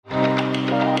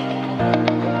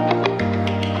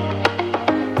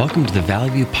Welcome to the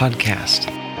Valley View Podcast.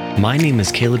 My name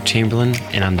is Caleb Chamberlain,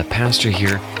 and I'm the pastor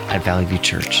here at Valley View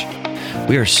Church.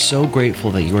 We are so grateful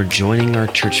that you are joining our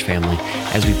church family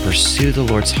as we pursue the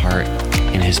Lord's heart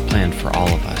and His plan for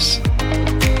all of us.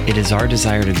 It is our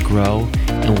desire to grow,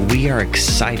 and we are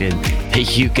excited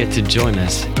that you get to join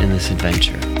us in this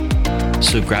adventure.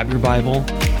 So grab your Bible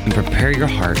and prepare your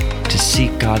heart to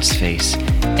seek God's face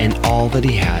and all that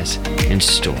He has in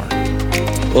store.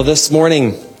 Well, this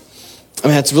morning,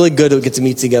 it's really good to get to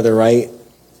meet together, right?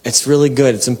 It's really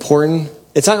good. It's important.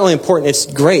 It's not only important, it's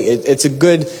great.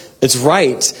 It's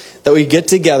right that we get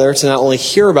together to not only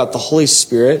hear about the Holy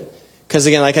Spirit, because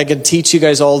again, like I could teach you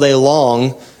guys all day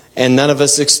long, and none of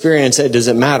us experience it. Does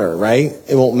it matter, right?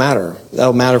 It won't matter.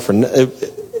 That'll matter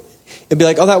it'd be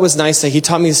like, oh, that was nice. He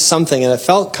taught me something and it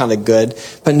felt kind of good.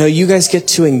 But no, you guys get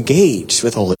to engage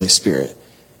with the Holy Spirit.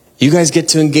 You guys get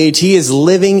to engage. He is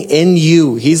living in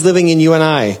you. He's living in you and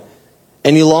I.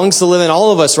 And He longs to live in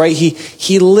all of us, right?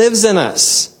 He lives in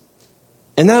us.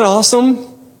 Isn't that awesome?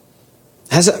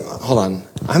 Hold on.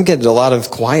 I'm getting a lot of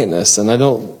quietness, and I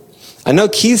know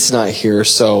Keith's not here,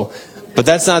 but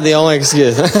that's not the only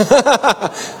excuse.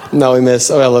 No, we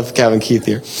miss. I love having Keith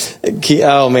here.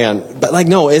 Oh man. But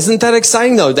no, isn't that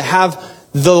exciting though, to have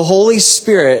the Holy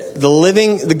Spirit,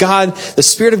 the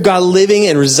Spirit of God living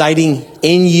and residing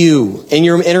in you, in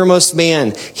your innermost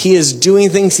man. He is doing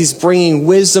things. He's bringing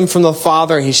wisdom from the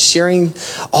Father. He's sharing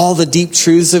all the deep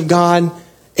truths of God.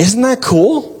 Isn't that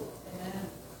cool?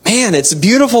 Man, it's a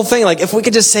beautiful thing. If we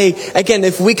could just say, again,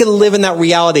 if we could live in that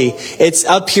reality, it's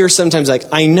up here sometimes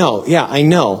I know. Yeah, I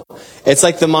know. It's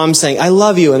like the mom saying, I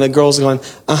love you. And the girl's going,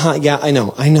 yeah, I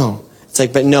know. It's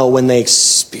but no, when they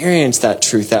experience that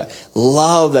truth, that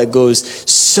love that goes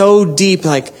so deep,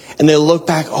 and they look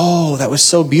back, oh, that was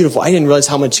so beautiful. I didn't realize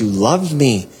how much you loved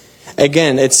me.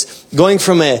 Again, it's going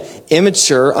from an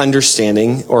immature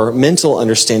understanding or mental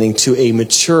understanding to a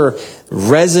mature,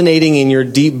 resonating in your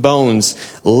deep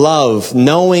bones, love,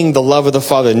 knowing the love of the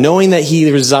Father, knowing that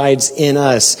He resides in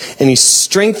us, and He's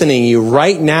strengthening you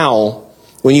right now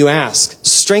when you ask,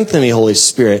 strengthen me, Holy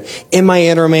Spirit, in my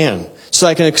inner man, so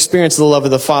I can experience the love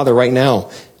of the Father right now.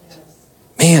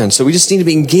 Man, so we just need to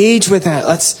be engaged with that.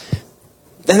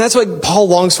 And that's what Paul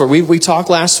longs for. We talked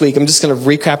last week. I'm just going to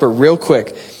recap it real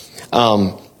quick.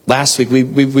 Last week,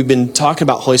 we've been talking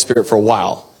about Holy Spirit for a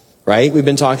while, right? We've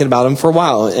been talking about Him for a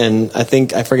while. And I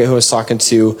forget who I was talking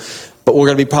to, but we're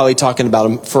going to be probably talking about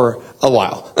Him for a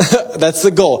while. That's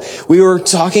the goal. We were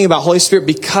talking about Holy Spirit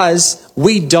because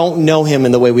we don't know Him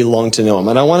in the way we long to know Him.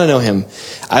 And I want to know Him.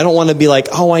 I don't want to be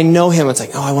oh, I know Him. It's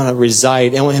I want to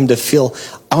reside. I want to feel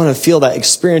that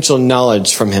experiential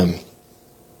knowledge from Him.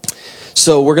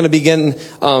 So we're going to begin,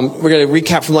 we're going to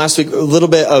recap from last week a little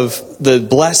bit of the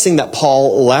blessing that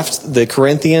Paul left the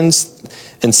Corinthians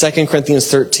in 2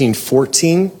 Corinthians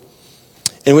 13:14,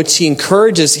 in which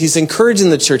he's encouraging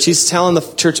the church. He's telling the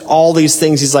church all these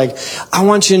things. He's I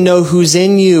want you to know who's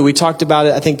in you. We talked about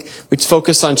it. I think we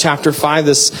focused on chapter 5,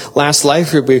 this last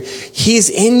life group. He's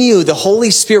in you. The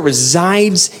Holy Spirit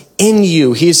resides in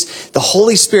you. He's the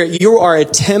Holy Spirit. You are a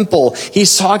temple.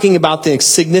 He's talking about the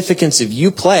significance of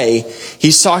you play.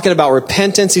 He's talking about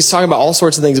repentance. He's talking about all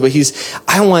sorts of things, but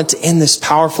I want to end this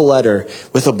powerful letter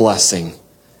with a blessing.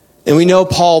 And we know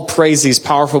Paul prays these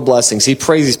powerful blessings. He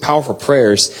prays these powerful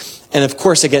prayers. And of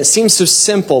course, again, it seems so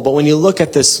simple, but when you look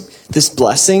at this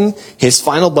blessing, his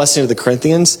final blessing of the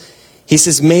Corinthians, he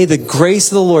says, may the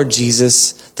grace of the Lord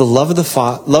Jesus, the love of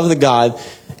the God,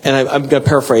 and I'm going to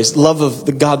paraphrase, love of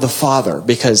the God the Father,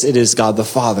 because it is God the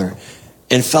Father,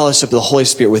 and fellowship of the Holy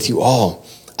Spirit with you all.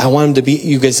 I want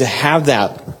you guys to have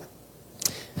that.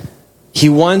 He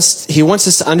wants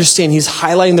us to understand. He's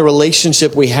highlighting the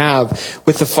relationship we have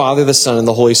with the Father, the Son, and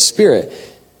the Holy Spirit,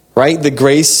 right? The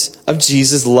grace of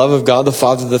Jesus, the love of God the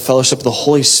Father, the fellowship of the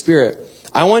Holy Spirit.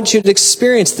 I want you to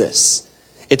experience this.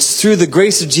 It's through the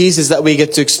grace of Jesus that we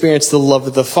get to experience the love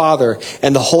of the Father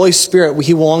and the Holy Spirit.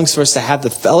 He longs for us to have the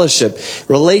fellowship,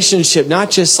 relationship, not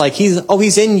just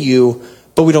He's in you,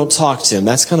 but we don't talk to Him.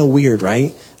 That's kind of weird,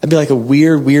 right? That'd be a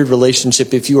weird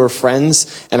relationship if you were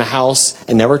friends in a house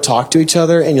and never talked to each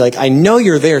other. And you're I know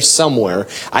you're there somewhere.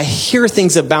 I hear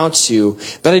things about you,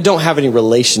 but I don't have any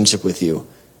relationship with you.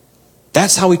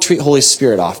 That's how we treat Holy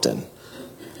Spirit often.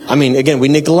 Again, we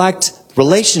neglect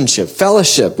relationship,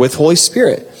 fellowship with Holy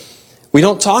Spirit. We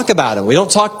don't talk about Him. We don't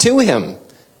talk to Him.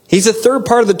 He's a third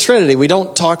part of the Trinity. We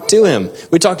don't talk to Him.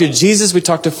 We talk to Jesus, we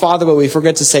talk to Father, but we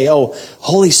forget to say, oh,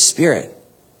 Holy Spirit,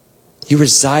 you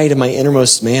reside in my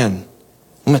innermost man.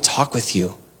 I'm going to talk with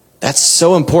you. That's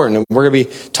so important. And we're going to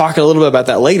be talking a little bit about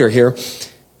that later here.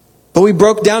 But we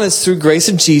broke down it's through grace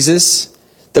of Jesus,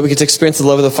 that we get to experience the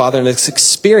love of the Father, and it's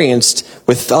experienced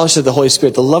with fellowship of the Holy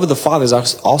Spirit. The love of the Father is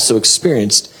also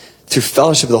experienced through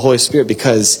fellowship of the Holy Spirit,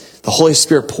 because the Holy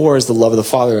Spirit pours the love of the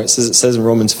Father. It says in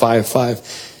Romans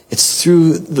 5:5, it's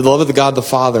through the love of the God the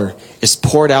Father is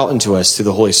poured out into us through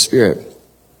the Holy Spirit.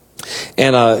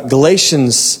 And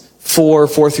Galatians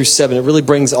 4:4-7, it really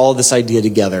brings all this idea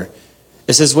together.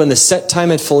 It says, when the set time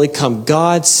had fully come,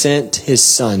 God sent his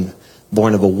Son,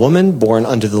 born of a woman, born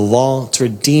under the law, to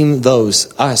redeem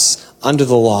us under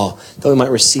the law, that we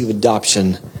might receive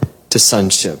adoption to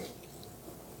sonship.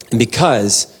 And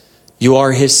because you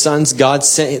are his sons, God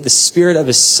sent the Spirit of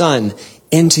his Son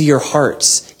into your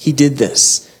hearts. He did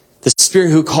this. The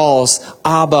Spirit who calls,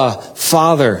 Abba,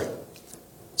 Father.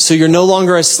 So you're no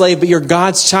longer a slave, but you're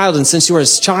God's child. And since you are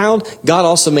his child, God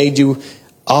also made you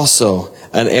also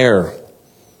an heir.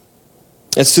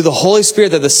 It's through the Holy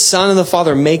Spirit that the Son and the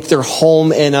Father make their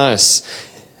home in us.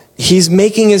 He's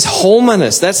making his home on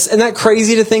us. Isn't that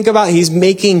crazy to think about? He's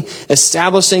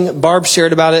establishing, Barb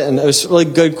shared about it, and it was a really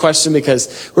good question,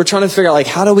 because we're trying to figure out,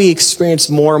 how do we experience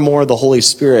more and more of the Holy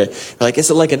Spirit? Is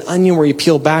it like an onion where you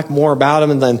peel back more about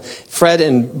him? And then Fred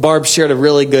and Barb shared a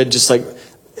really good,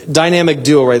 dynamic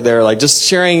duo right there, just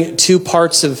sharing two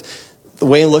parts of the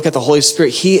way you look at the Holy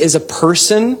Spirit. He is a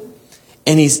person,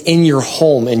 and he's in your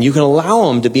home, and you can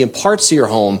allow him to be in parts of your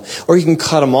home, or you can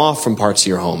cut him off from parts of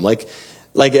your home.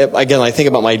 Again, I think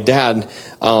about my dad.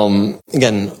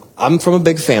 Again, I'm from a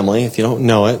big family, if you don't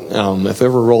know it. If I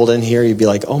ever rolled in here, you'd be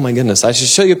like, oh my goodness, I should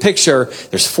show you a picture.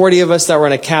 There's 40 of us that were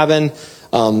in a cabin.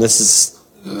 This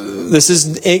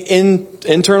is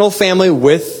internal family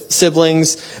with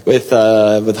siblings, with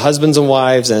husbands and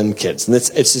wives and kids. And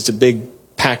it's just a big,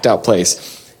 packed out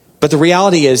place. But the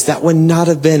reality is that would not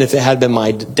have been if it had been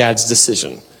my dad's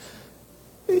decision.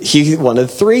 He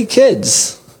wanted 3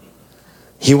 kids.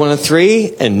 He wanted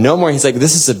 3 and no more. He's like,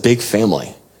 this is a big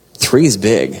family. 3 is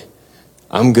big.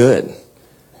 I'm good.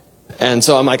 And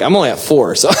so I'm like, I'm only at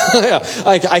 4. So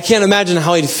I can't imagine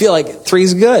how he'd feel. 3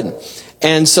 is good.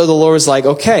 And so the Lord was like,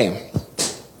 okay,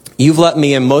 you've let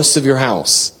me in most of your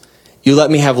house. You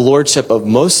let me have lordship of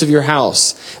most of your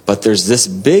house, but there's this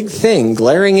big thing,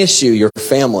 glaring issue, your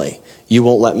family, you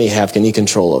won't let me have any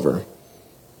control over.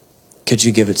 Could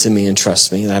you give it to me and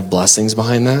trust me and I have blessings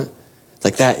behind that?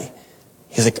 Like that.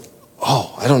 He's like,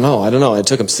 oh, I don't know. It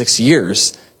took him 6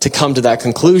 years to come to that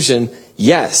conclusion.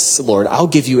 Yes, Lord, I'll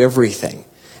give you everything.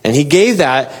 And he gave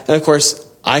that. And of course,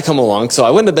 I come along, so I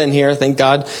wouldn't have been here. Thank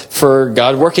God for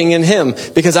God working in him,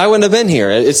 because I wouldn't have been here.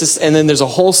 It's just, and then there's a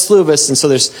whole slew of us, and so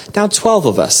there's now 12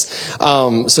 of us.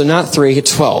 So not 3,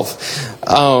 12.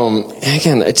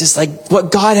 Again, it's just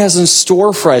what God has in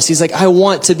store for us. He's like, I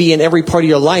want to be in every part of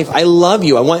your life. I love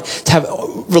you. I want to have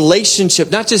relationship,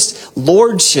 not just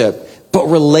lordship, but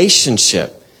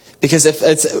relationship. Because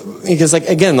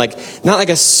not like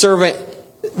a servant.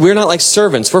 We're not like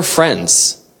servants. We're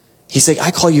friends. He's like,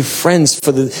 I call you friends,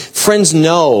 friends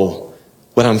know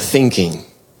what I'm thinking.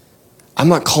 I'm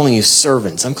not calling you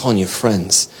servants. I'm calling you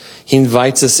friends. He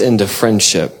invites us into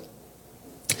friendship.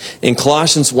 In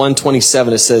Colossians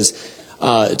 1:27, it says,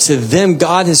 to them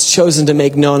God has chosen to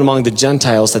make known among the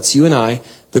Gentiles, that's you and I,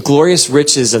 the glorious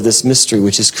riches of this mystery,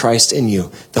 which is Christ in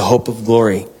you, the hope of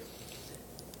glory.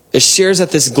 It shares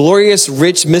that this glorious,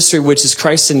 rich mystery, which is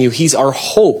Christ in you, he's our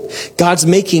hope. God's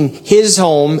making his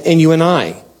home in you and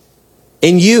I.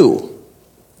 In you.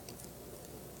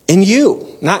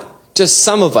 Not just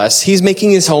some of us. He's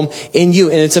making his home in you.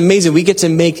 And it's amazing. We get to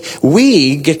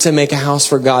make a house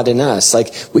for God in us.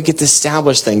 We get to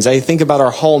establish things. I think about our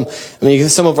home.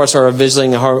 Some of us are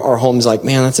visiting our homes man,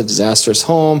 that's a disastrous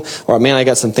home. Or man, I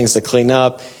got some things to clean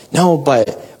up. No, but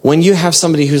when you have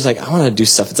somebody who's I want to do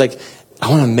stuff. It's I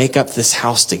want to make up this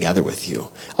house together with you.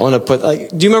 I want to put,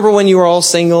 do you remember when you were all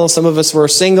single? Some of us were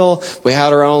single. We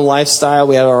had our own lifestyle.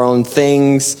 We had our own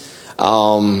things.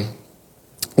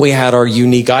 We had our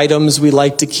unique items we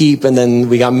liked to keep. And then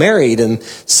we got married and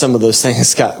some of those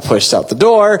things got pushed out the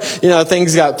door.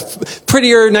 Things got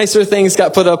prettier, nicer things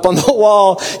got put up on the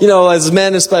wall. As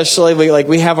men especially,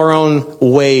 we have our own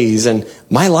ways. And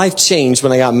my life changed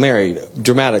when I got married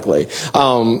dramatically.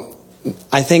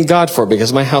 I thank God for it,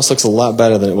 because my house looks a lot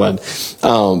better than it would.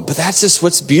 But that's just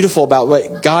what's beautiful about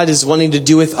what God is wanting to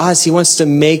do with us. He wants to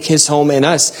make his home in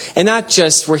us. And not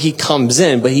just where he comes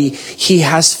in, but he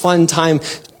has fun time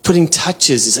putting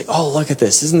touches. He's like, oh, look at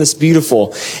this. Isn't this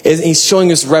beautiful? And he's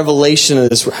showing us revelation of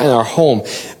this in our home.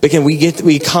 But again,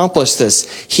 we accomplish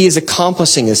this. He is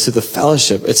accomplishing this through the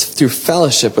fellowship. It's through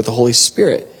fellowship with the Holy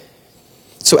Spirit.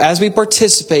 So as we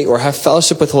participate or have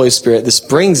fellowship with the Holy Spirit, this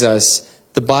brings us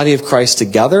the body of Christ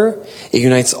together. It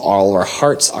unites all our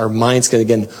hearts, our minds. Because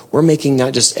again, we're making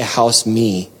not just a house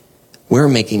me, we're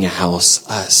making a house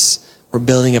us. We're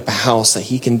building up a house that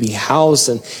he can be housed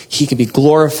and he can be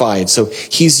glorified. So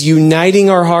he's uniting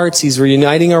our hearts, he's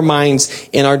reuniting our minds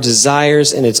and our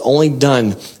desires, and it's only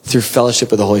done through fellowship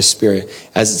with the Holy Spirit,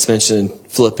 as it's mentioned in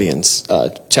Philippians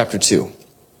chapter 2.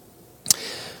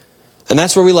 And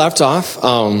that's where we left off.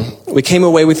 We came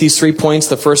away with these 3 points.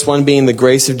 The first one being the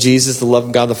grace of Jesus, the love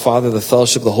of God the Father, the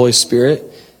fellowship of the Holy Spirit.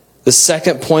 The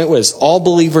second point was all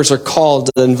believers are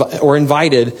called or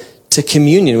invited to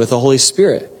communion with the Holy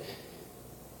Spirit.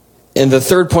 And the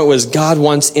third point was God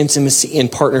wants intimacy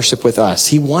and partnership with us.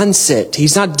 He wants it.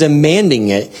 He's not demanding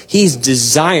it. He's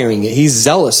desiring it. He's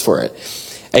zealous for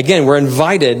it. Again, we're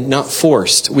invited, not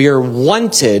forced. We are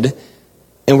wanted,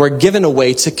 and we're given a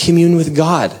way to commune with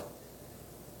God.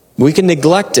 We can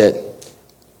neglect it,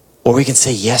 or we can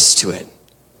say yes to it.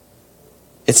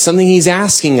 It's something he's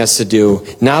asking us to do,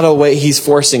 not a way he's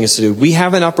forcing us to do. We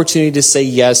have an opportunity to say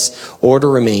yes or to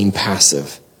remain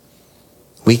passive.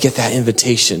 We get that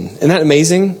invitation. Isn't that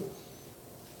amazing?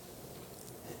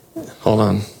 Hold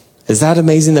on. Is that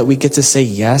amazing that we get to say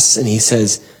yes and he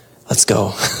says, let's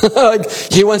go? Like,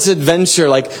 he wants adventure.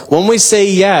 Like when we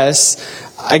say yes,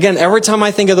 again, every time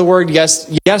I think of the word yes,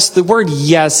 the word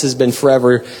yes has been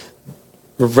forever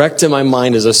wrecked in my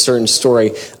mind as a certain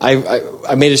story.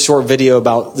 I made a short video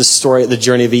about this story, the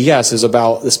journey of a yes. It was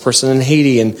about this person in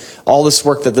Haiti and all this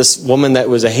work that this woman that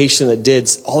was a Haitian that did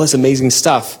all this amazing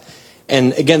stuff.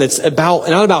 And again, it's about,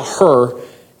 not about her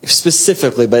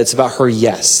specifically, but it's about her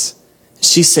yes.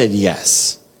 She said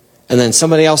yes. And then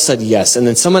somebody else said yes. And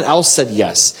then someone else said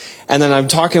yes. And then I'm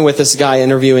talking with this guy,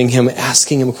 interviewing him,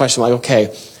 asking him a question like,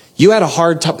 okay, you had a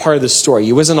hard part of the story.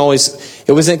 It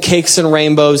wasn't cakes and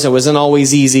rainbows. It wasn't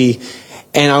always easy.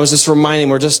 And I was just reminding,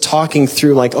 we're just talking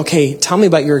through like, okay, tell me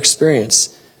about your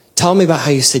experience. Tell me about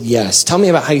how you said yes. Tell me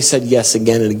about how you said yes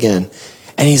again and again.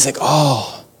 And he's like,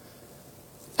 oh.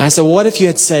 And I said, well, what if you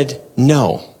had said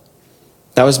no?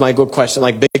 That was my good question,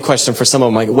 like big question for some of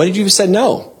them. Like, what did you say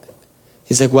no?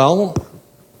 He's like, well,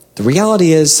 the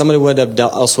reality is somebody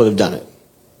else would have done it.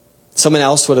 Someone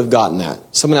else would have gotten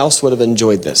that. Someone else would have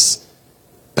enjoyed this.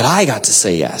 But I got to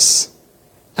say yes.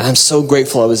 And I'm so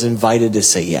grateful I was invited to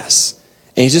say yes.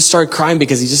 And he just started crying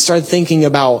because he just started thinking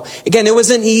about, again, it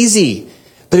wasn't easy,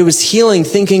 but it was healing,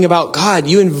 thinking about, God,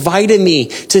 you invited me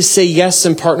to say yes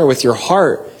and partner with your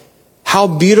heart. How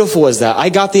beautiful is that? I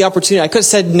got the opportunity. I could have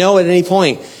said no at any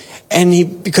point, and he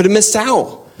could have missed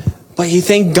out. But he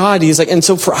thanked God. He's like, and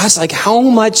so for us, like, how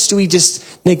much do we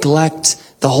just neglect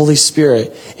the Holy Spirit?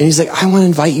 And he's like, I want to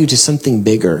invite you to something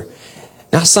bigger.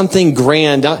 Not something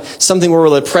grand, not something where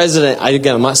we're the president.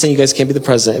 I'm not saying you guys can't be the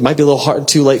president. It might be a little hard,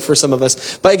 too late for some of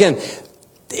us. But again,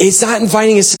 it's not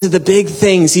inviting us to the big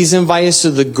things. He's inviting us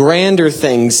to the grander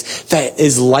things that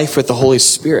is life with the Holy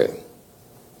Spirit.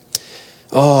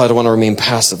 Oh, I don't want to remain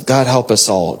passive. God help us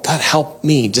all. God help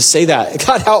me. Just say that.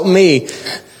 God help me.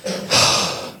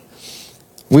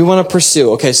 We want to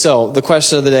pursue. Okay, so the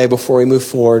question of the day before we move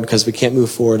forward, because we can't move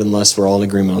forward unless we're all in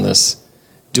agreement on this.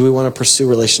 Do we want to pursue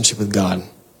relationship with God?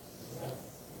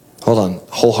 Hold on.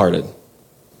 Wholehearted.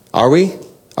 Are we?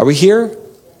 Are we here?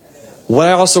 What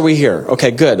else are we here?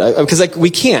 Okay, good. Because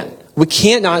we can't. We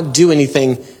can't not do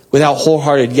anything without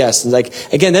wholehearted yes. And like,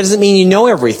 again, that doesn't mean you know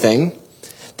everything.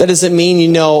 That doesn't mean you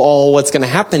know what's going to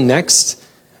happen next.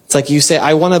 It's like you say,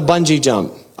 I want to bungee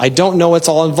jump. I don't know what's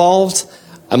all involved.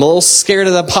 I'm a little scared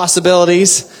of the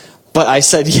possibilities, but I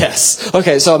said yes.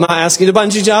 Okay, so I'm not asking you to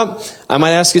bungee jump. I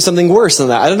might ask you something worse than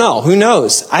that. I don't know. Who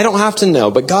knows? I don't have to know,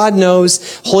 but God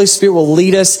knows. Holy Spirit will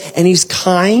lead us, and he's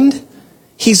kind.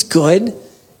 He's good.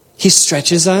 He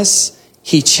stretches us.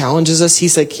 He challenges us.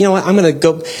 He's like, you know what? I'm going to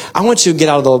go. I want you to get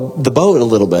out of the boat a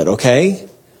little bit, okay?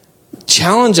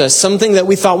 Challenge us, something that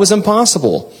we thought was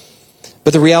impossible.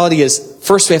 But the reality is,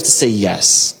 first we have to say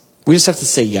yes. We just have to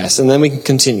say yes, and then we can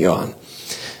continue on.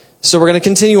 So we're going to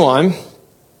continue on.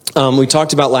 We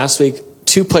talked about last week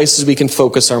 2 places we can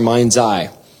focus our mind's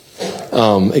eye.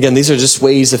 Again, these are just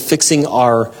ways of fixing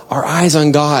our eyes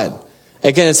on God.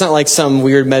 Again, it's not like some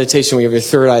weird meditation where you have your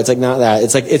third eye. It's like not that.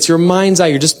 It's like it's your mind's eye.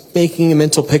 You're just making a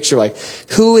mental picture like,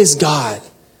 who is God?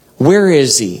 Where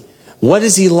is he? What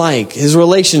is he like? His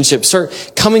relationship.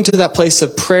 Start coming to that place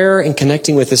of prayer and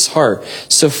connecting with his heart.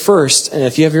 So first, and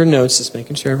if you have your notes, just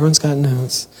making sure everyone's got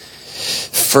notes.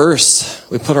 First,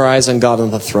 we put our eyes on God on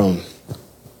the throne.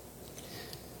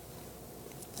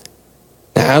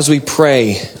 Now, as we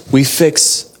pray, we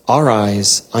fix our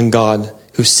eyes on God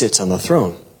who sits on the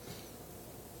throne.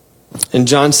 In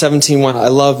John 17:1, I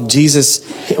love Jesus.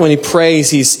 When he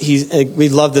prays, we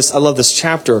love this. I love this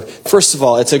chapter. First of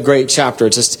all, it's a great chapter.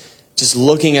 It's just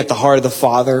looking at the heart of the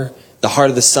Father, the heart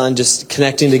of the Son, just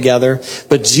connecting together.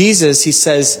 But Jesus, he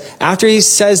says, after he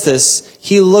says this,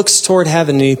 he looks toward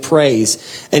heaven and he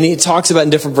prays. And he talks about in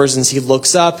different versions, he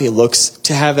looks up, he looks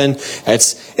to heaven.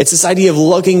 It's this idea of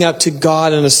looking up to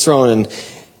God on his throne.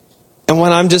 And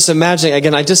when I'm just imagining,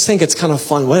 again, I just think it's kind of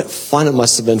fun. What fun it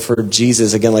must have been for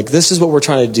Jesus. Again, like this is what we're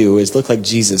trying to do, is look like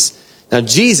Jesus. Now,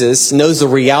 Jesus knows the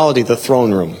reality of the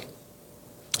throne room.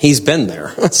 He's been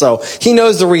there. So he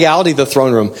knows the reality of the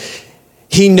throne room.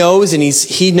 He knows, and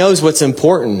he knows what's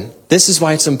important. This is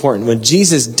why it's important. When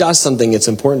Jesus does something, it's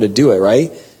important to do it,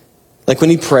 right? Like when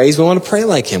he prays, we want to pray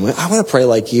like him. I want to pray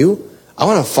like you. I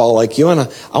want to follow like you. I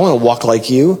want to walk like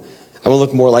you. I want to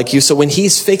look more like you. So when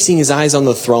he's fixing his eyes on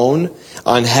the throne,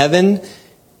 on heaven,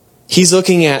 he's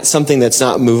looking at something that's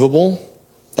not movable,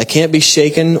 that can't be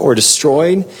shaken or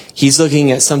destroyed. He's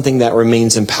looking at something that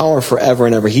remains in power forever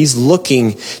and ever. He's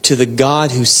looking to the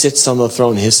God who sits on the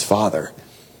throne, his Father.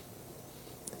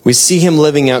 We see him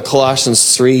living out Colossians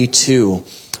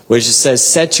 3:2, which says,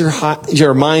 set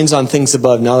your minds on things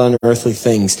above, not on earthly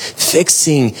things.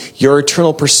 Fixing your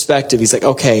eternal perspective. He's like,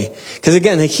 okay. Because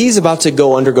again, he's about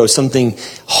to undergo something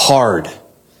hard.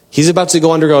 He's about to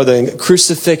undergo the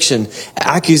crucifixion,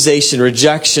 accusation,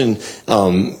 rejection.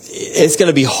 It's going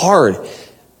to be hard.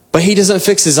 But he doesn't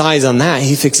fix his eyes on that.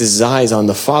 He fixes his eyes on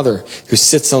the Father who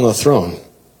sits on the throne.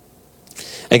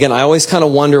 Again, I always kind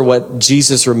of wonder what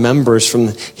Jesus remembers from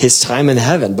his time in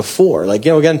heaven before. Like,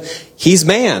 again, he's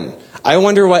man. I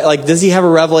wonder does he have a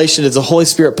revelation? Does the Holy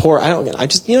Spirit pour?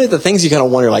 The things you kind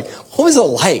of wonder, like, what was it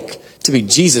like to be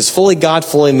Jesus, fully God,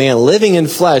 fully man, living in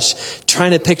flesh,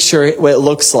 trying to picture what it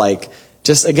looks like?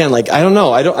 Just again, I don't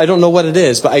know. I don't know what it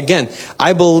is. But again,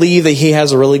 I believe that he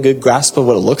has a really good grasp of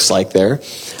what it looks like there.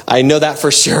 I know that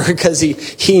for sure because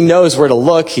he knows where to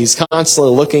look. He's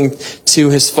constantly looking to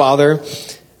his Father.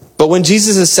 But when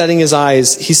Jesus is setting his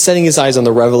eyes, he's setting his eyes on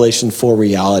the Revelation 4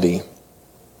 reality,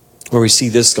 where we see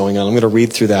this going on. I'm going to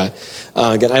read through that.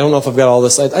 Again, I don't know if I've got all the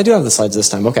slides. I do have the slides this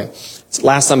time. Okay.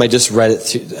 Last time I just read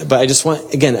it, but I just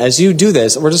want, again, as you do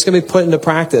this, we're just going to be put into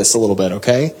practice a little bit,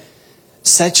 okay?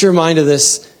 Set your mind to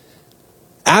this.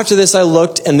 After this, I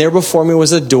looked, and there before me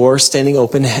was a door standing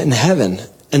open in heaven.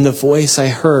 And the voice I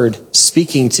heard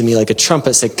speaking to me like a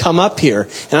trumpet said, come up here,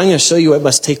 and I'm going to show you what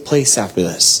must take place after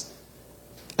this.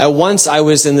 At once I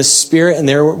was in the Spirit, and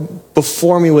there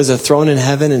before me was a throne in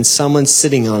heaven and someone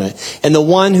sitting on it. And the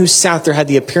one who sat there had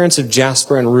the appearance of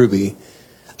jasper and ruby.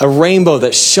 A rainbow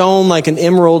that shone like an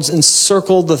emerald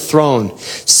encircled the throne.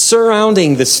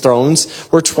 Surrounding the thrones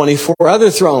were 24 other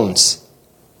thrones.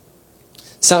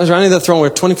 Surrounding the throne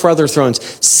were 24 other thrones.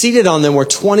 Seated on them were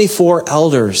 24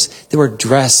 elders. They were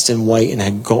dressed in white and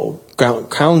had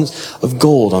crowns of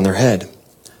gold on their head.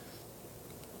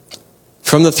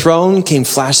 From the throne came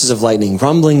flashes of lightning,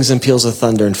 rumblings and peals of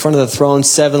thunder. In front of the throne,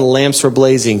 7 lamps were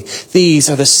blazing. These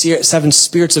are the 7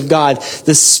 spirits of God.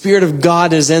 The Spirit of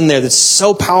God is in there. That's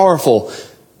so powerful.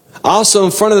 Also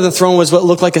in front of the throne was what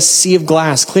looked like a sea of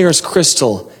glass, clear as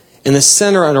crystal. In the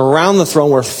center and around the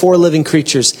throne were 4 living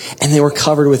creatures, and they were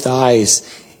covered with eyes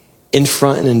in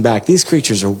front and in back. These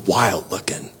creatures are wild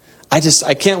looking. I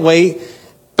can't wait.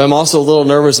 But I'm also a little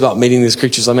nervous about meeting these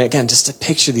creatures. I mean, again, just to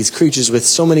picture these creatures with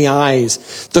so many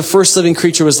eyes. The first living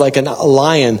creature was like a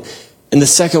lion, and the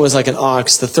second was like an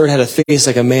ox. The third had a face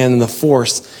like a man, and the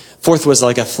fourth was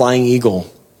like a flying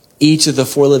eagle. Each of the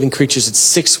 4 living creatures had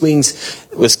 6 wings,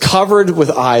 was covered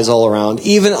with eyes all around.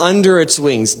 Even under its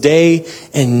wings, day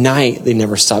and night, they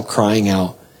never stopped crying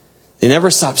out. They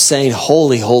never stopped saying,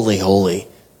 holy, holy, holy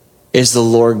is the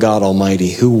Lord God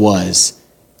Almighty, who was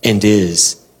and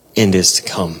is to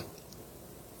come.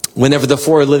 Whenever the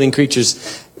 4 living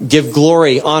creatures give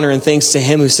glory, honor, and thanks to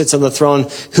him who sits on the throne,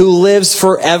 who lives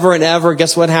forever and ever,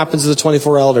 guess what happens to the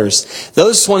 24 elders?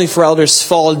 Those 24 elders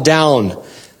fall down.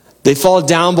 They fall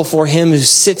down before him who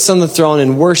sits on the throne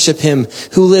and worship him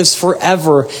who lives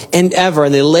forever and ever.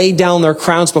 And they lay down their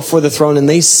crowns before the throne and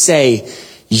they say,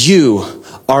 you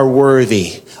are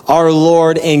worthy, our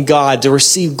Lord and God, to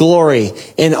receive glory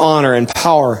and honor and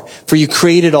power. For you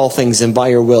created all things, and by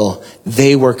your will,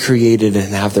 they were created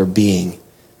and have their being.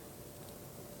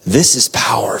 This is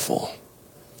powerful.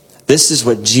 This is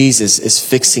what Jesus is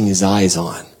fixing his eyes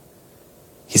on.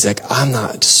 He's like, I'm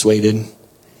not dissuaded.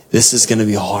 This is going to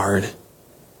be hard.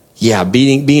 Yeah,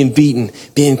 being beaten,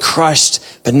 being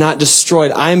crushed, but not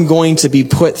destroyed. I'm going to be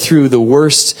put through the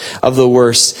worst of the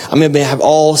worst. I'm going to have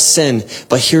all sin,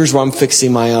 but here's where I'm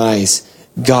fixing my eyes.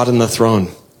 God on the throne.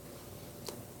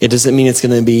 It doesn't mean it's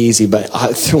going to be easy, but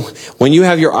when you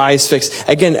have your eyes fixed,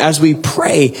 again, as we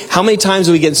pray, how many times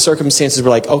do we get in circumstances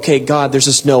we're like, okay, God, there's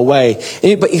just no way.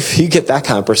 But if you get that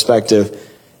kind of perspective,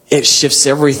 it shifts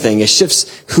everything. It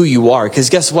shifts who you are. Because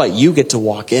guess what? You get to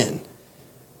walk in.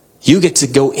 You get to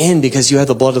go in because you have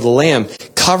the blood of the Lamb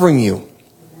covering you.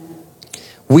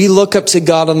 We look up to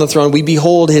God on the throne. We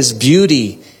behold his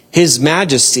beauty, his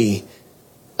majesty.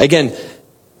 Again,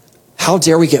 how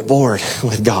dare we get bored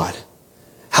with God?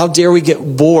 How dare we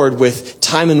get bored with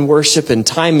time in worship and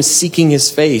time seeking his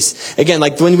face? Again,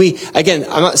 like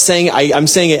I'm not saying, I'm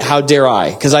saying it, how dare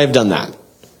I? Because I've done that.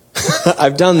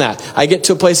 I've done that. I get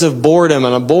to a place of boredom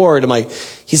and I'm bored.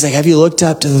 He's like, have you looked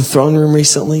up to the throne room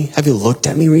recently? Have you looked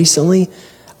at me recently?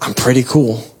 I'm pretty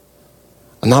cool.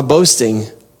 I'm not boasting.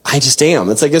 I just am.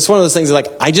 It's one of those things like,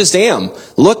 I just am.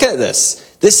 Look at this.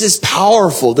 This is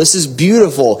powerful. This is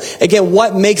beautiful. Again,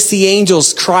 what makes the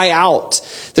angels cry out?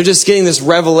 They're just getting this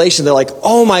revelation. They're like,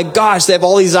 oh my gosh, they have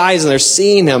all these eyes and they're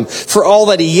seeing him for all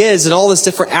that he is and all these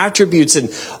different attributes. And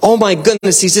oh my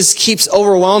goodness, he just keeps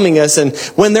overwhelming us. And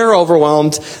when they're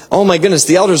overwhelmed, oh my goodness,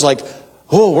 the elders are like,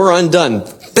 oh, we're undone.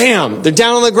 Bam! They're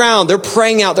down on the ground. They're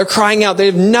praying out. They're crying out. They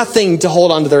have nothing to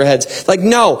hold on to their heads. Like,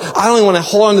 no, I don't even want to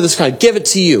hold on to this crown. Give it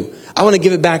to you. I want to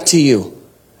give it back to you.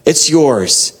 It's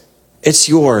yours. It's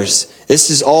yours. This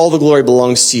is all the glory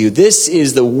belongs to you. This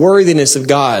is the worthiness of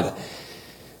God.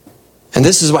 And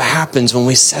this is what happens when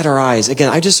we set our eyes. Again,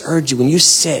 I just urge you, when you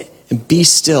sit and be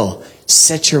still,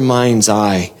 set your mind's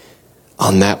eye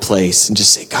on that place and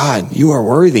just say, God, you are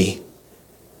worthy.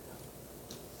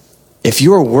 If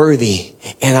you are worthy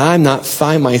and I'm not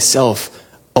find myself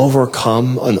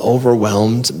overcome and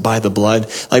overwhelmed by the blood,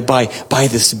 like by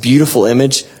this beautiful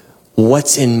image,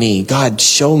 what's in me? God,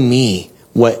 show me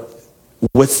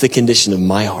what's the condition of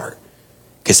my heart.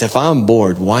 Because if I'm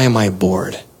bored, why am I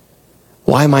bored?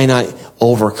 Why am I not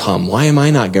overcome? Why am I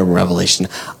not given revelation?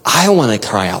 I want to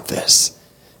cry out this.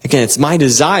 Again, it's my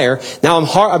desire. Now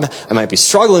I might be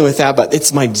struggling with that, but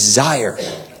it's my desire.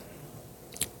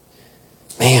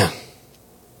 Man.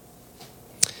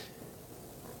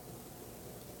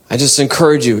 I just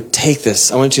encourage you, take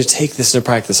this. I want you to take this into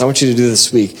practice. I want you to do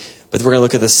this week. But we're going to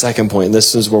look at the second point. And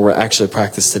this is where we're actually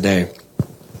practice today.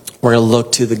 We're going to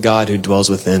look to the God who dwells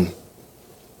within.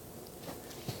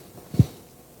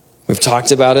 We've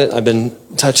talked about it. I've been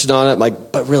touching on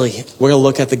it. But really, we're going to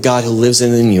look at the God who lives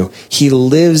in you. He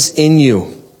lives in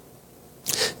you.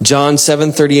 John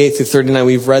 7:38 through 39.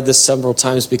 We've read this several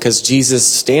times because Jesus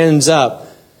stands up.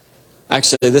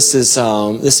 Actually, this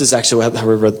is actually how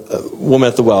we read woman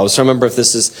at the well. I was trying to remember if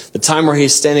this is the time where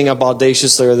he's standing up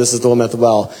audaciously or this is the woman at the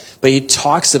well. But he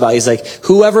talks about, he's like,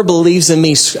 whoever believes in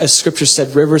me, as scripture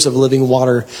said, rivers of living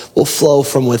water will flow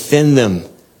from within them.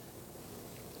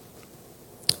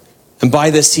 And by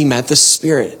this he meant the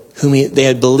Spirit, whom they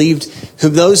had believed,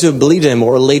 whom those who had believed in him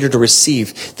were later to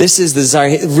receive. This is the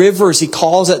desire. Rivers, he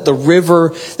calls it the river.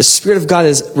 The Spirit of God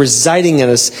is residing in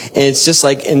us. And it's just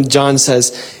like in John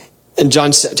says, in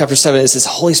John chapter 7, it says,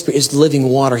 Holy Spirit is living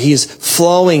water. He is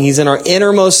flowing. He's in our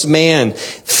innermost man,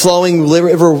 flowing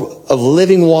river of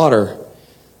living water.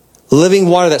 Living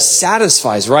water that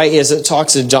satisfies, right? As it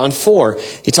talks in John 4,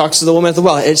 he talks to the woman at the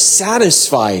well. It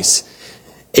satisfies.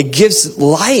 It gives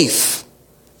life.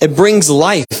 It brings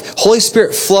life. Holy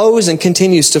Spirit flows and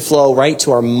continues to flow right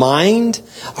to our mind,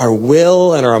 our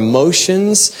will, and our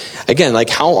emotions. Again, like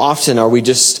how often are we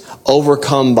just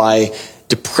overcome by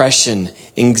depression,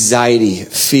 anxiety,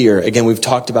 fear? Again, we've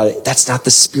talked about it. That's not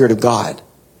the Spirit of God.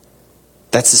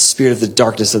 That's the spirit of the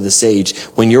darkness of this age.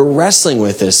 When you're wrestling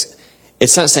with this,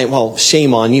 it's not saying, well,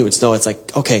 shame on you. It's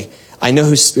like, okay, I know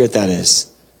whose spirit that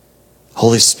is.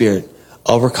 Holy Spirit,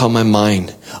 overcome my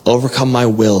mind, overcome my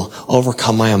will,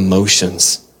 overcome my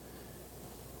emotions.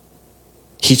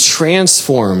 He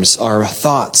transforms our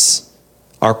thoughts,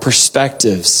 our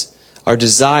perspectives, our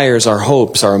desires, our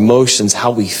hopes, our emotions,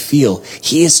 how we feel.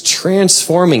 He is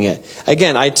transforming it.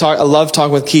 Again, I love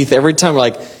talking with Keith. Every time we're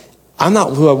like, I'm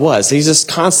not who I was. He just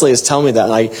constantly is telling me that.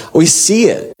 And we see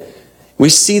it. We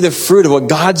see the fruit of what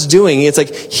God's doing. It's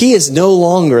like he is no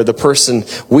longer the person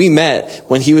we met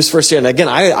when he was first here. And again,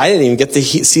 I didn't even get to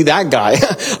see that guy.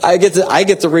 I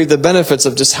get to reap the benefits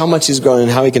of just how much he's grown and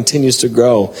how he continues to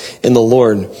grow in the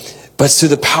Lord. But it's through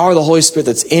the power of the Holy Spirit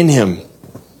that's in him.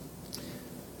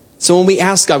 So when we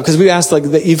ask God, because we ask, like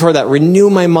you've heard that, renew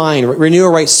my mind, renew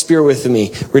a right spirit within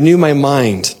me, renew my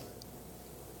mind.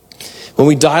 When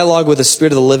we dialogue with the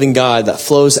Spirit of the living God that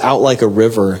flows out like a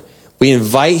river, we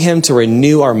invite him to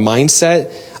renew our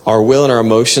mindset, our will, and our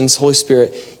emotions. Holy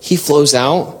Spirit, he flows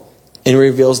out and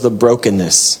reveals the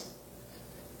brokenness,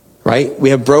 right? We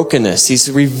have brokenness. He's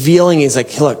revealing, he's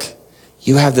like, look,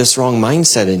 you have this wrong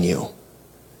mindset in you.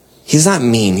 He's not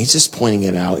mean. He's just pointing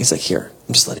it out. He's like, here,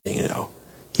 I'm just letting you know.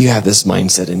 You have this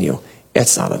mindset in you.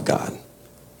 It's not of God.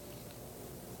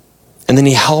 And then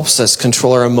he helps us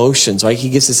control our emotions, right? He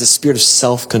gives us a spirit of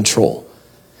self-control.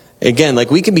 Again, like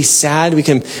we can be sad, we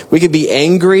can be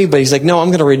angry, but he's like, no, I'm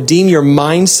going to redeem your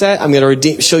mindset. I'm going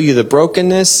to show you the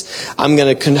brokenness. I'm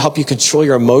going to help you control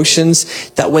your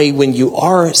emotions. That way, when you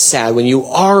are sad, when you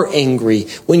are angry,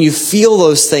 when you feel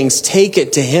those things, take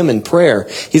it to him in prayer.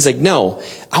 He's like, no,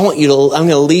 I'm going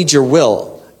to lead your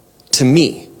will to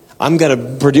me. I'm going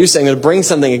to bring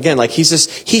something again. Like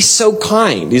he's so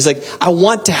kind. He's like, I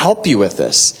want to help you with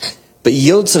this. But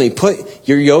yield to me, put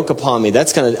your yoke upon me. I'm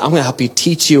going to help you,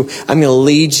 teach you. I'm going to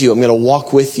lead you. I'm going to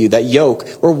walk with you. That yoke,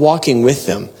 we're walking with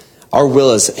him. Our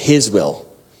will is his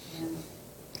will.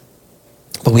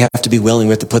 But we have to be willing.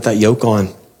 We have to put that yoke on.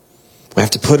 We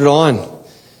have to put it on.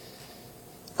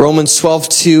 Romans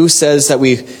 12:2 says that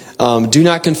we do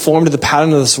not conform to the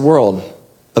pattern of this world,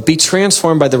 but be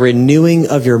transformed by the renewing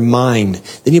of your mind.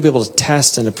 Then you'll be able to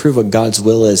test and approve what God's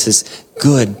will is, his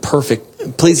good,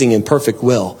 perfect, pleasing and perfect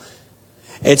will.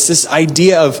 It's this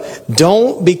idea of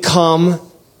don't become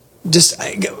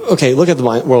okay, look at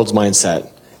the world's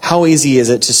mindset. How easy is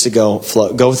it just to go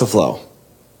with the flow?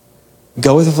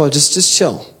 Go with the flow, just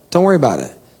chill. Don't worry about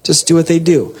it. Just do what they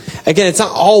do. Again, it's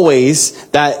not always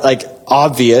that like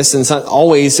obvious, and it's not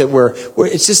always that we're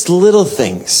it's just little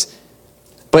things.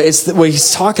 But it's what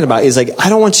he's talking about is like, I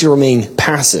don't want you to remain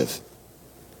passive.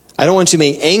 I don't want you to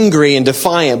be angry and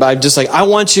defiant, but I'm just like, I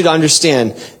want you to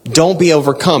understand, don't be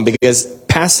overcome, because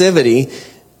passivity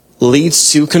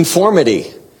leads to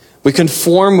conformity. We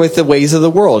conform with the ways of the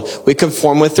world. We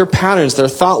conform with their patterns, their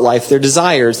thought life, their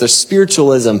desires, their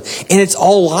spiritualism, and it's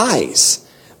all lies.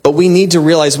 But we need to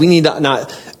realize we need to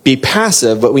not be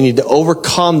passive, but we need to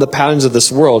overcome the patterns of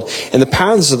this world. And the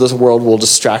patterns of this world will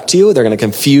distract you. They're going to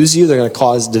confuse you. They're going to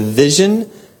cause division,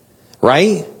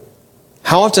 right?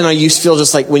 How often are you feel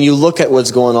just like when you look at what's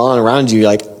going on around you, you're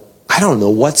like, I don't know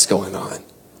what's going on.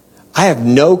 I have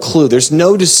no clue. There's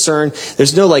no discern.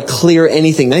 There's no like clear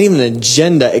anything, not even an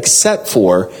agenda, except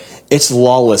for it's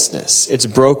lawlessness. It's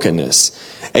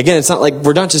brokenness. Again, it's not like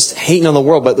we're not just hating on the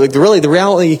world, but like really the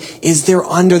reality is they're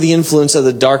under the influence of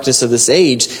the darkness of this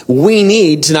age. We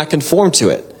need to not conform to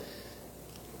it.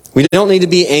 We don't need to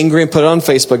be angry and put it on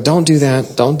Facebook. Don't do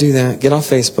that. Don't do that. Get off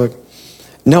Facebook.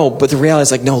 No, but the reality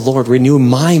is like, no, Lord, renew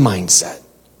my mindset.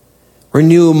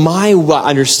 Renew my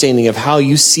understanding of how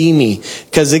you see me.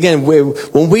 Because again,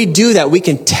 when we do that, we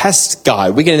can test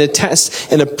God. We can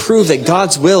test and approve that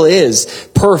God's will is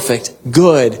perfect,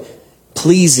 good,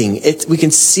 pleasing. We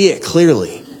can see it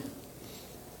clearly.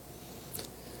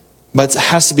 But it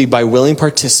has to be by willing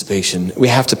participation. We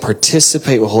have to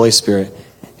participate with Holy Spirit.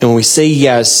 And when we say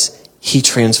yes, he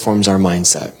transforms our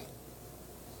mindset.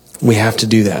 We have to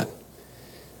do that.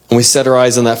 And we set our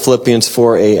eyes on that Philippians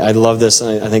 4:8. I love this.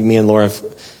 I think me and Laura,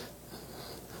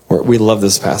 we love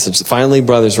this passage. Finally,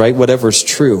 brothers, right? Whatever is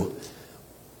true,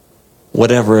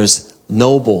 whatever is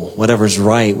noble, whatever is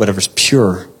right, whatever is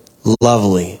pure,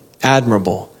 lovely,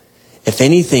 admirable. If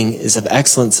anything is of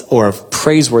excellence or of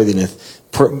praiseworthiness,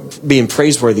 being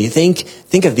praiseworthy,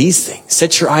 think of these things.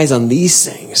 Set your eyes on these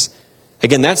things.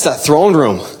 Again, that's that throne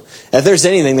room. If there's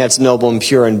anything that's noble and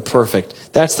pure and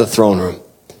perfect, that's the throne room.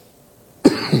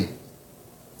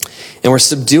 And we're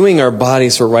subduing our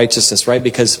bodies for righteousness, right?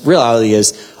 Because reality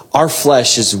is our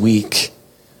flesh is weak.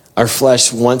 Our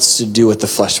flesh wants to do what the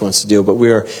flesh wants to do, but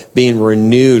we are being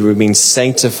renewed, we're being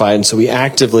sanctified, and so we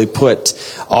actively put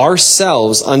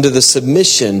ourselves under the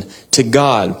submission to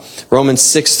God. Romans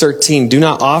 6:13, do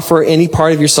not offer any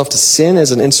part of yourself to sin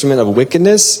as an instrument of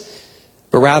wickedness,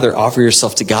 but rather offer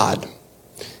yourself to God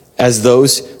as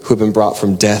those who have been brought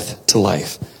from death to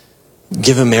life.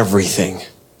 Give him everything.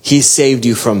 He saved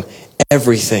you from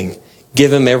everything.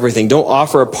 Give him everything. Don't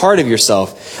offer a part of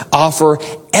yourself. Offer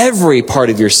every part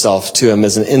of yourself to him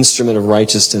as an instrument of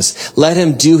righteousness. Let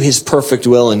him do his perfect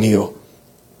will in you.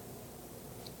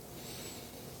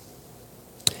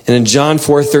 And in John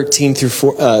 4:13 through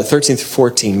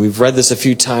 14, we've read this a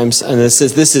few times, and this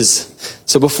is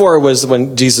so before it was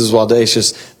when Jesus was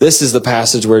audacious. This is the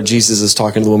passage where Jesus is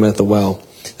talking to the woman at the well,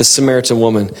 the Samaritan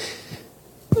woman.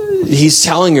 He's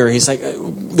telling her, he's like,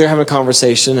 they're having a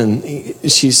conversation, and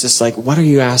she's just like, what are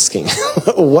you asking?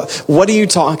 What are you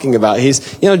talking about?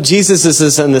 Jesus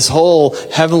is in this whole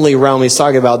heavenly realm. He's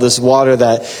talking about this water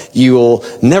that you will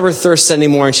never thirst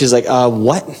anymore. And she's like,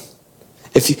 what?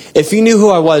 If you knew who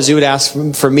I was, you would ask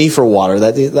for me for water.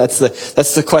 That's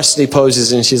the question he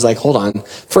poses. And she's like, hold on.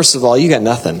 First of all, you got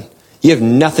nothing. You have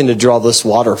nothing to draw this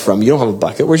water from. You don't have a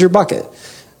bucket. Where's your bucket?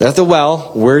 They're at the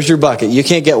well. Where's your bucket? You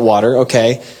can't get water,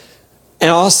 okay? And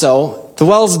also, the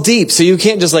well's deep, so you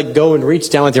can't just like go and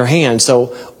reach down with your hand. So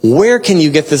where can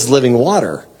you get this living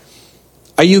water?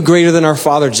 Are you greater than our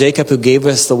father Jacob, who gave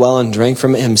us the well and drank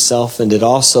from it himself, and did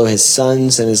also his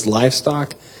sons and his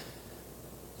livestock?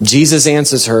 Jesus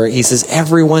answers her. He says,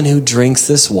 everyone who drinks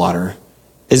this water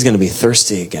is going to be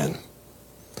thirsty again.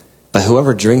 But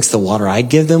whoever drinks the water I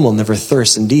give them will never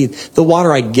thirst. Indeed, the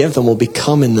water I give them will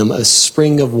become in them a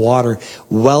spring of water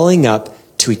welling up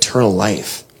to eternal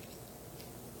life.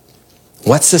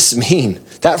 What's this mean?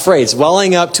 That phrase,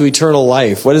 welling up to eternal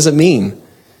life, what does it mean?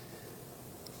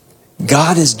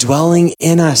 God is dwelling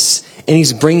in us, and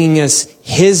he's bringing us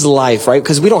his life, right?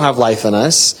 Because we don't have life in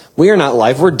us. We are not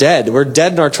life. We're dead. We're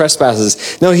dead in our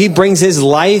trespasses. No, he brings his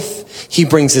life. He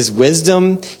brings his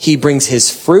wisdom. He brings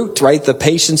his fruit, right? The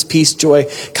patience, peace, joy,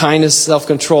 kindness,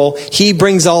 self-control. He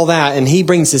brings all that, and he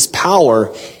brings his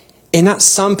power in not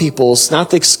some people's,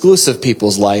 not the exclusive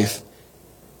people's life,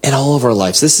 in all of our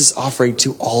lives. This is offering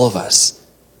to all of us.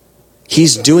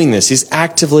 He's doing this. He's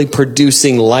actively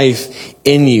producing life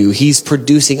in you. He's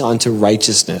producing unto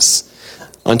righteousness,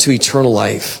 unto eternal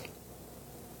life.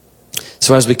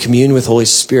 So as we commune with Holy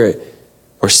Spirit,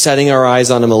 we're setting our eyes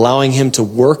on him, allowing him to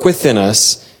work within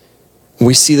us.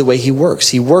 We see the way he works.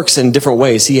 He works in different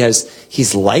ways.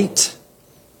 He's light.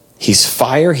 He's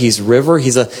fire. He's river.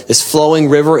 He's this flowing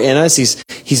river in us.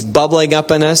 He's bubbling up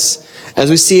in us. As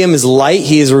we see him as light,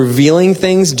 he is revealing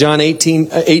things. John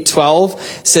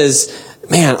 8:12 says,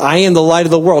 man, I am the light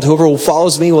of the world. Whoever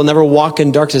follows me will never walk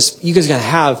in darkness. You guys are going to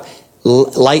have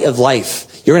light of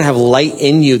life. You're going to have light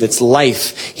in you that's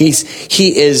life. He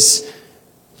is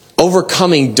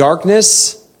overcoming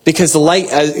darkness because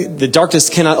the darkness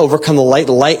cannot overcome the light.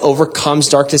 The light overcomes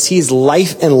darkness. He is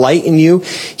life and light in you.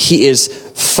 He is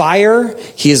fire.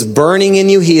 He is burning in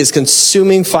you. He is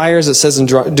consuming fire, as it says in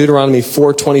Deuteronomy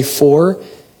 4:24.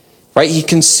 Right? He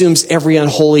consumes every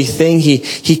unholy thing. He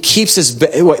keeps us,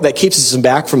 that keeps us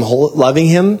back from loving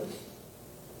him.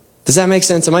 Does that make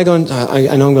sense? Am I going,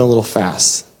 I know I'm going a little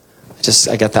fast.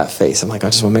 I got that face. I'm like, I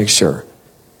just want to make sure.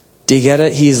 Do you get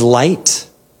it? He's light.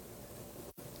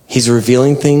 He's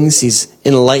revealing things. He's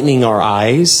enlightening our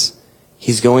eyes.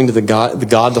 He's going to the God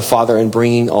the Father and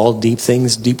bringing all deep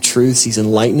things, deep truths. He's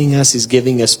enlightening us. He's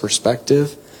giving us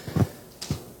perspective.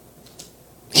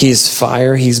 He is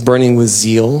fire. He's burning with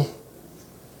zeal.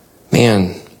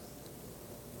 Man.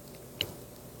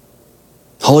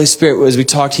 Holy Spirit, as we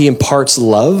talked, he imparts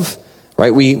love,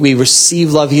 right? We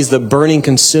receive love. He's the burning,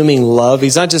 consuming love.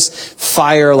 He's not just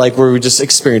fire like where we just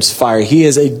experience fire. He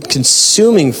is a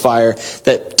consuming fire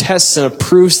that tests and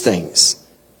approves things.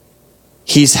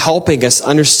 He's helping us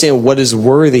understand what is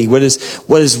worthy, what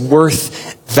is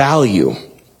worth value.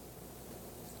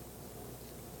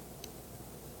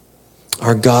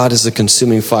 Our God is a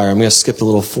consuming fire. I'm going to skip a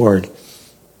little forward.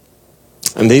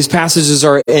 And these passages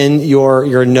are in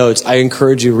your notes. I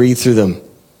encourage you to read through them.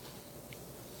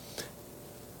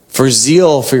 For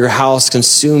zeal for your house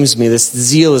consumes me. This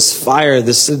zeal is fire.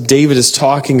 This David is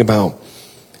talking about.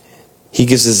 He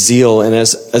gives us zeal. And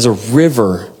as a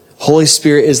river, Holy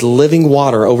Spirit is living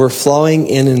water overflowing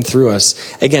in and through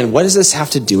us. Again, what does this have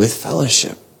to do with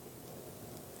fellowship?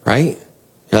 Right?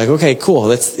 You're like, okay, cool.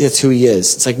 That's who he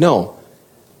is. It's like, no.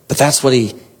 But that's what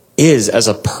he is as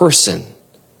a person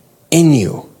in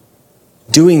you,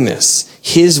 doing this.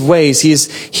 His ways, he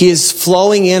is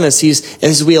flowing in us.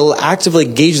 As we actively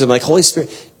engage with him, like, Holy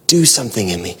Spirit, do something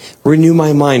in me. Renew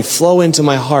my mind. Flow into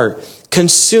my heart.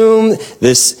 Consume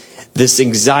this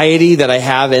anxiety that I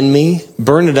have in me.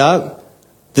 Burn it up.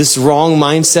 This wrong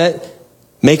mindset.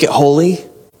 Make it holy.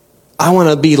 I want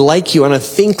to be like you. I want to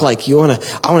think like you. I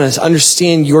want to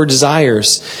understand your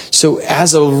desires. So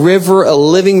as a river, a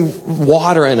living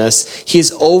water in us, he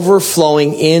is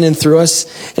overflowing in and through us.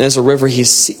 And as a river,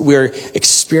 we're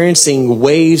experiencing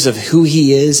waves of who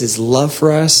he is, his love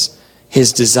for us,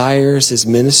 his desires, his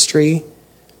ministry.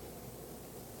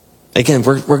 Again,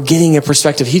 we're getting a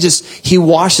perspective. He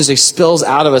washes, he spills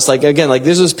out of us. Like, again, like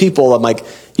there's those people, I'm like,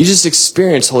 you just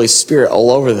experience Holy Spirit all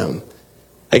over them.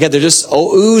 Again, they're just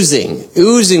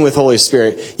oozing with Holy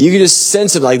Spirit. You can just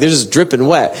sense them, like they're just dripping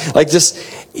wet.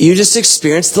 You just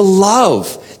experience the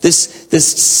love, this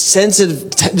sensitive,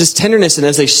 this tenderness. And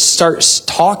as they start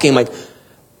talking, like,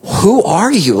 who are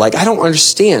you? Like, I don't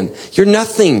understand. You're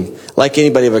nothing like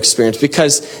anybody I've experienced,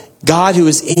 because God who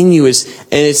is in you and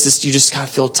it's just, you just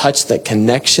gotta feel touched, that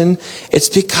connection. It's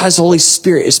because Holy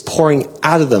Spirit is pouring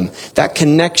out of them. That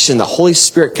connection, the Holy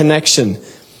Spirit connection.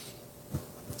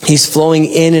 He's flowing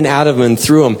in and out of them and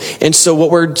through them. And so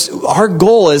our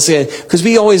goal is, because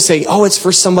we always say, oh, it's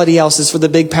for somebody else. It's for the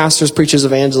big pastors, preachers,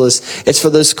 evangelists. It's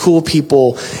for those cool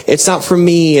people. It's not for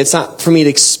me. It's not for me to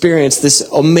experience this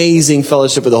amazing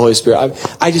fellowship with the Holy Spirit.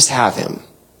 I just have him.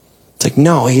 It's like,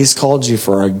 no, he's called you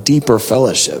for a deeper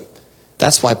fellowship.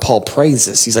 That's why Paul prays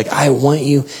this. He's like, I want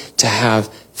you to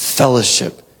have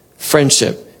fellowship,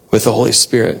 friendship with the Holy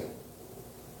Spirit.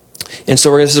 And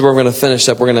so this is where we're going to finish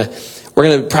up. We're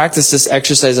going to practice this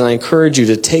exercise, and I encourage you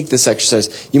to take this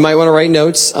exercise. You might want to write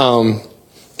notes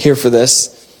here for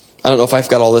this. I don't know if I've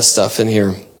got all this stuff in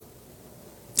here.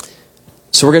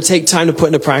 So we're going to take time to put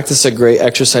into practice a great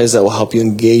exercise that will help you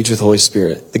engage with the Holy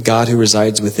Spirit, the God who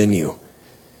resides within you.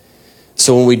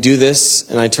 So when we do this,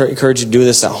 and I encourage you to do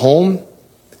this at home,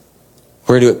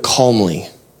 we're going to do it calmly,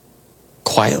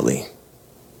 quietly.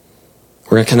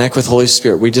 We're going to connect with Holy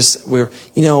Spirit.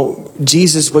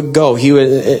 Jesus would go. He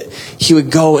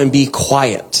would go and be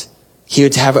quiet. He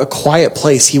would have a quiet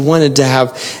place. He wanted to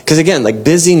have, because again, like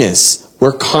busyness,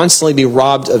 we're constantly be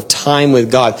robbed of time with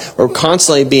God. We're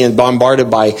constantly being bombarded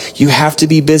by, you have to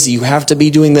be busy. You have to be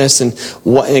doing this. And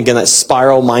again, that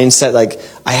spiral mindset, like,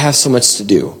 I have so much to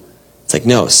do. It's like,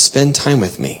 no, spend time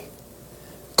with me.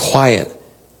 Quiet,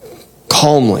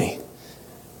 calmly.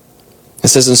 It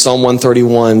says in Psalm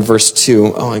 131, verse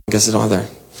 2. Oh, I guess I don't have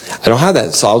that. I don't have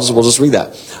that, so we'll just read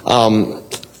that.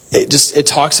 It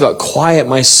talks about quiet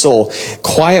my soul,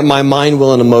 quiet my mind,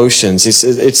 will, and emotions.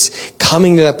 It's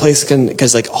coming to that place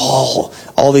because like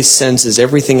all these senses,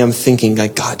 everything I'm thinking,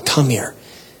 like, God, come here.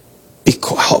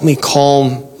 Help me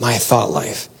calm my thought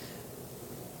life.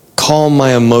 Calm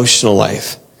my emotional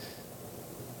life.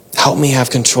 Help me have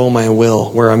control of my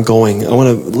will, where I'm going. I want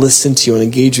to listen to you and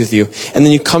engage with you. And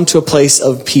then you come to a place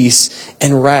of peace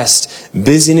and rest.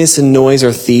 Busyness and noise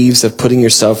are thieves of putting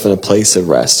yourself in a place of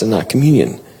rest and not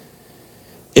communion.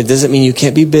 It doesn't mean you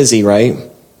can't be busy, right?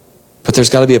 But there's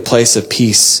got to be a place of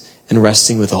peace and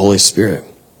resting with the Holy Spirit.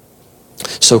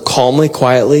 So calmly,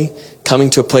 quietly, coming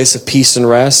to a place of peace and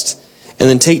rest. And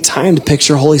then take time to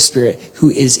picture Holy Spirit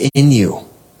who is in you.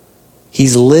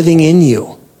 He's living in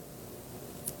you.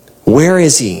 Where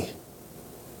is he?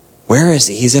 Where is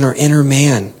he? He's in our inner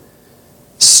man,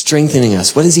 strengthening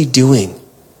us. What is he doing?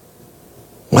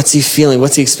 What's he feeling?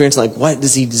 What's he experiencing? Like, what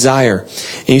does he desire?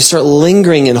 And you start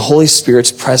lingering in Holy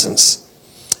Spirit's presence.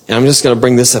 And I'm just going to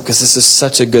bring this up because this is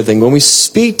such a good thing. When we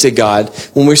speak to God,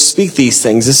 when we speak these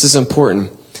things, this is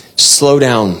important. Slow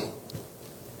down.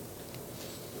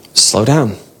 Slow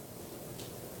down.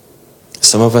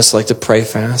 Some of us like to pray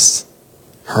fast.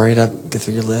 Hurry it up, get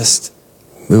through your list.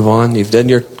 Move on. You've done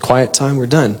your quiet time. We're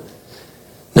done.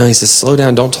 No, he says, slow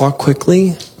down. Don't talk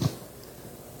quickly.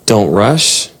 Don't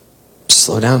rush. Just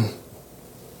slow down.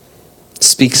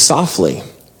 Speak softly.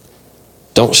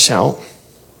 Don't shout.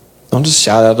 Don't just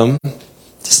shout at them.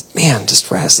 Just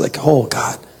rest. Like, oh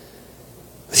God.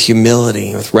 With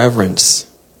humility, with reverence.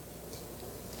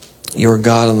 You're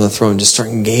God on the throne. Just start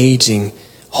engaging.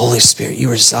 Holy Spirit,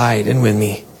 you reside in with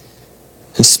me.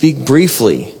 And speak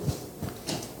briefly.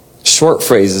 Short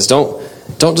phrases. Don't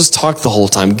just talk the whole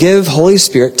time. Give Holy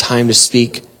Spirit time to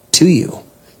speak to you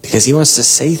because he wants to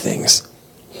say things.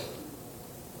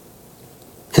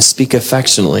 And speak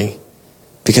affectionately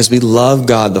because we love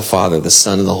God the Father, the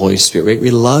Son, and the Holy Spirit. We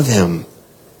love him.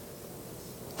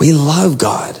 We love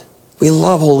God. We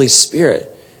love Holy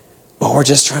Spirit. But we're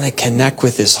just trying to connect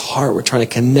with his heart. We're trying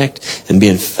to connect and be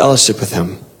in fellowship with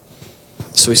him.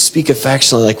 So we speak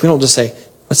affectionately. Like, we don't just say,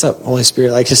 what's up, Holy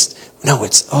Spirit? No,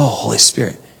 it's, oh, Holy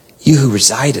Spirit, you who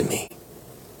reside in me.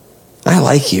 I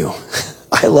like you.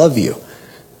 I love you.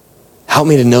 Help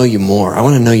me to know you more. I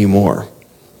want to know you more.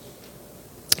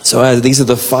 So these are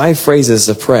the 5 phrases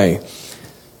to pray.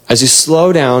 As you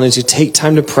slow down, as you take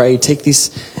time to pray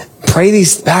pray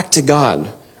these back to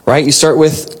God, right? You start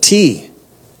with T.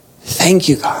 Thank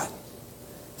you, God.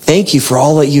 Thank you for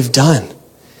all that you've done.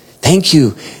 Thank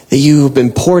you that you have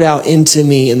been poured out into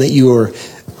me and that you are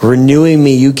renewing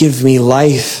me. You give me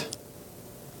life.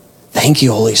 Thank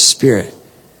you, Holy Spirit,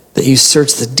 that you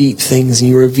search the deep things and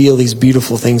you reveal these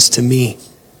beautiful things to me.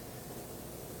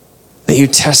 That you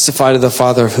testify to the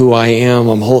Father of who I am.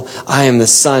 I am the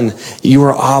Son. You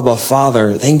are Abba,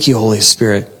 Father. Thank you, Holy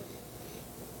Spirit.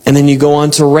 And then you go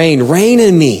on to reign. Reign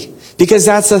in me. Because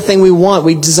that's the thing we want.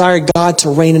 We desire God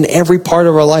to reign in every part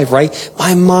of our life, right?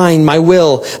 My mind, my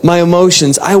will, my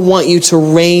emotions. I want you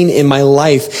to reign in my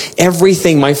life.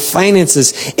 Everything, my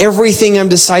finances, everything I'm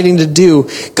deciding to do.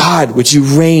 God, would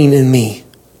you reign in me?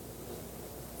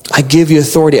 I give you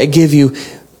authority. I give you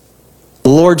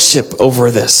lordship over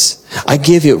this. I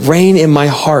give you reign in my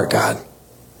heart, God.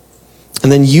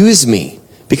 And then use me.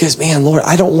 Because, man, Lord,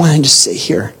 I don't want to just sit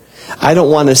here. I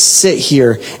don't want to sit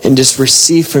here and just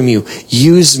receive from you.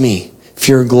 Use me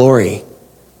for your glory.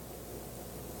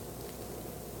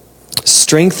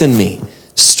 Strengthen me.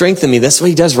 Strengthen me. That's what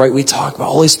he does, right? We talk about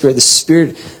Holy Spirit, the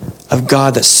Spirit of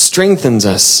God that strengthens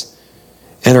us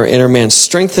and our inner man.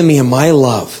 Strengthen me in my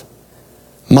love,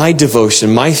 my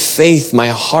devotion, my faith, my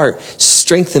heart.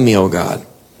 Strengthen me, oh God.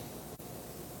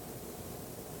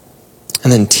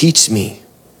 And then teach me.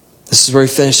 This is where we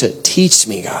finish it. Teach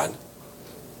me, God.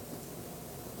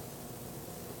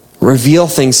 Reveal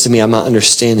things to me I'm not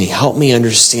understanding. Help me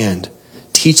understand.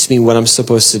 Teach me what I'm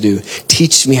supposed to do.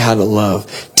 Teach me how to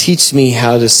love. Teach me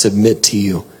how to submit to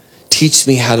you. Teach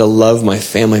me how to love my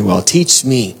family well. Teach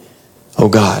me, oh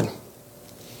God.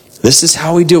 This is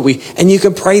how we do it. And you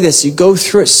can pray this. You go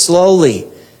through it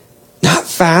slowly, not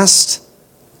fast.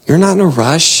 You're not in a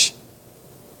rush.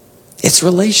 It's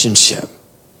relationship.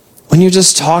 When you're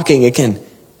just talking, again,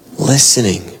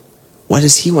 listening. What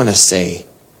does he want to say?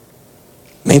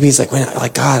 Maybe he's like,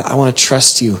 God, I want to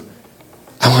trust you.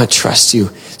 I want to trust you.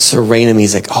 So reign in me.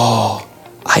 He's like, oh,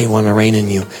 I want to reign in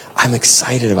you. I'm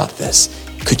excited about this.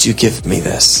 Could you give me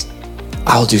this?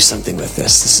 I'll do something with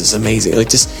this. This is amazing. Like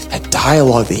just that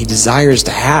dialogue that he desires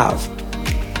to have.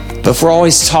 But if we're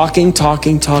always talking,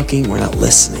 we're not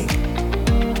listening.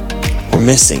 We're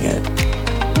missing it.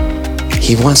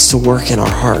 He wants to work in our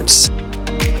hearts.